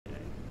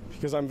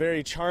Because I'm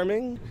very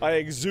charming. I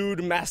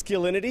exude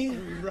masculinity.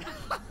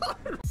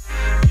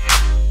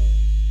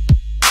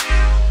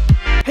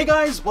 Hey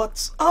guys,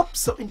 what's up?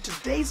 So in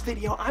today's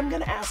video, I'm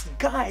gonna ask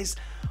guys,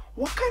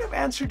 what kind of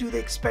answer do they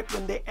expect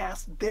when they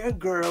ask their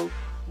girl,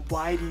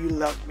 why do you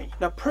love me?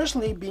 Now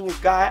personally, being a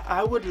guy,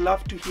 I would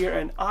love to hear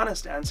an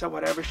honest answer,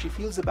 whatever she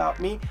feels about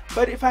me.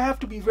 But if I have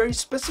to be very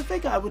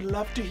specific, I would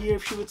love to hear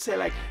if she would say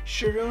like,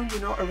 Sharoon, you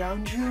know,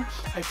 around you,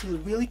 I feel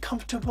really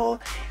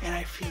comfortable and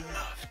I feel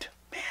loved.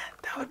 Man,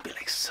 that would be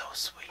like so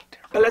sweet.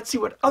 But let's see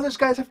what others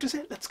guys have to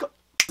say. Let's go.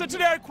 So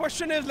today our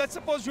question is, let's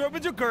suppose you're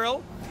with your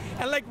girl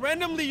and like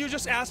randomly you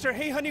just asked her,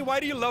 hey honey, why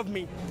do you love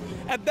me?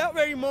 At that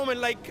very moment,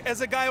 like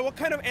as a guy, what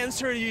kind of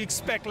answer do you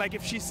expect? Like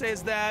if she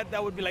says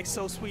that would be like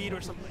so sweet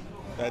or something.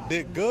 That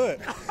did good.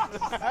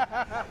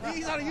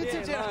 He's on a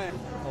YouTube channel.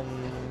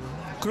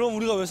 그럼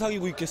우리가 왜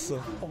사귀고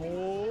있겠어?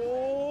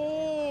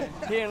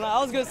 Yeah, I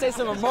was gonna say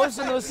some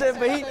emotional shit,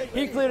 but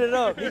he cleared it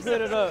up. He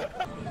cleared it up.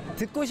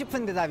 듣고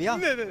싶은 대답이요?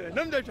 네네네,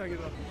 남자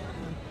입장에서.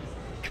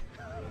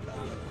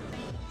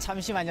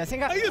 잠시만요.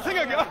 생각. 이게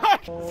생각이야.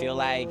 Feel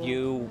like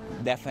you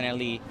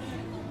definitely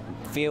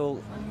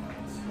feel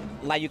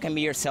like you can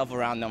be yourself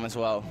around them as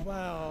well.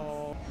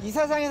 Wow. 이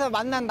세상에서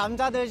만난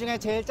남자들 중에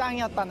제일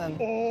짱이었다는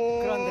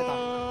그런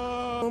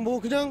대답. 뭐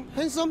그냥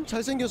핸섬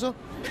잘생겨서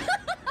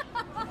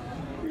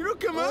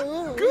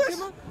이렇게만?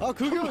 이렇게만? 아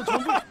그게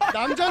전부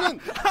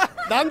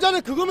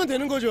남자는 그거면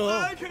되는 거죠.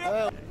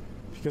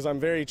 Because I'm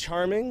very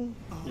charming,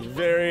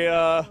 very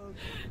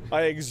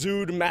I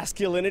exude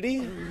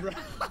masculinity.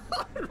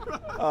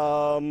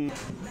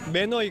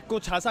 매너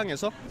있고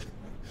자상해서.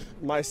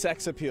 My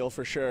sex appeal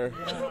for sure.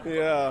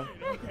 Yeah.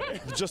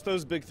 Just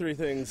those big three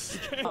things.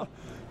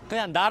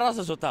 그냥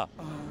나라서 좋다.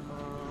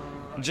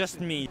 Just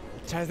me.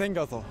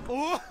 잘생겨서.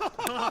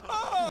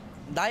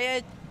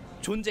 나의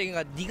존재,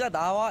 그러니까 네가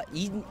나와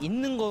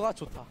있는 거가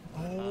좋다.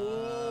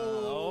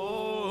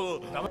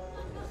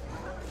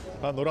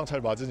 난 너랑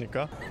잘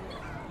맞으니까.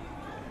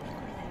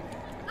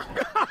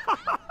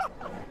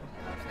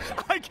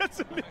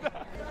 알겠습니다.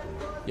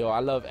 Yo,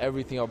 I love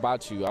everything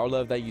about you. I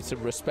love that you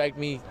respect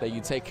me, that you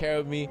take care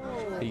of me,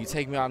 that you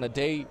take me on a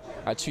date,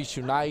 I treat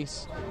you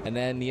nice, and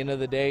then at the end of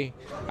the day,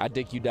 I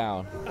dick you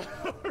down.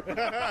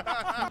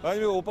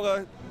 아니면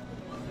오빠가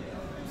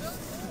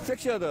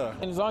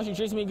섹시하다. And as long as she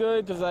treats me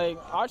good, because like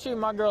I treat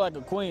my girl like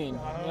a queen.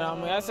 You know, I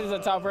mean that's just the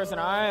type of person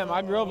I am.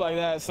 I grew up like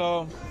that,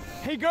 so.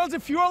 Hey girls,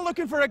 if you are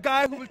looking for a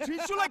guy who will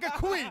treat you like a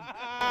queen,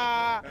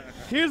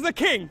 here's the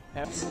king.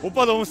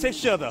 오빠 너무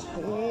섹시하다.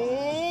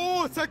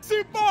 오, 섹시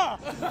오빠.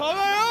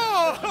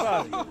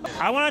 봐봐요.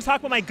 I want to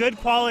talk about my good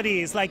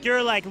qualities. Like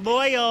you're like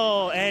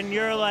loyal and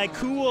you're like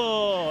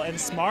cool and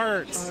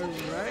smart. All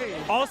right.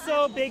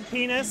 Also, big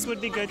penis would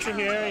be good to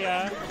hear.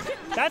 Yeah,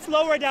 that's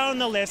lower down on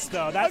the list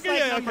though. That's Okay,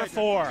 like yeah, number okay.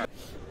 4.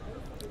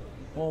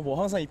 뭐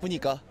항상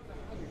이쁘니까.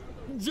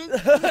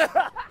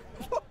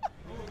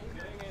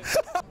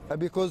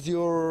 Because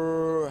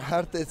your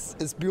heart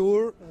is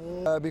pure.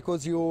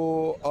 Because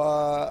you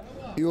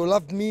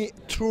love me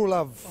true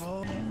love.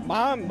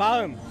 마음,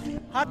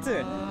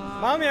 하트,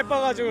 마음이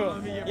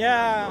예뻐가지고.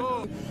 Yeah.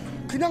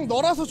 그냥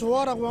너라서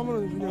좋아라고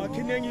하면 그냥.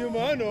 그냥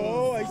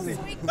유머노. I see.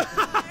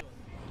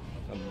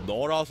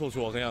 너라서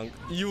좋아. 그냥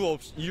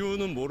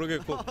이유는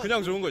모르겠고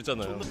그냥 좋은 거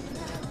있잖아요.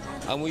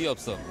 아무 이유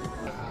없어.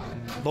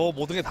 너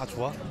모든 게 다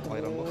좋아? 막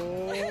이런 거.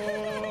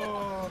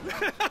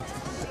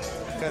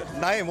 그러니까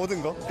나의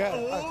모든 거.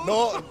 그러니까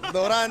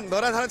너란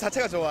사람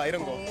자체가 좋아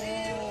이런 거.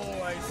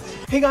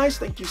 Hey guys,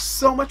 thank you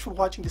so much for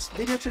watching this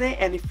video today.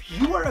 And if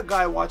you are a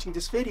guy watching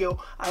this video,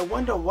 I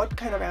wonder what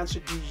kind of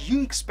answer do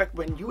you expect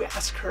when you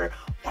ask her,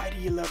 why do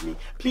you love me?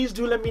 Please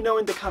do let me know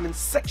in the comments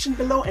section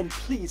below. And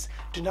please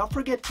do not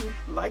forget to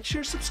like,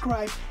 share,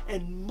 subscribe,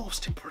 and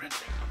most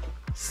importantly,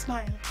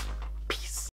 smile.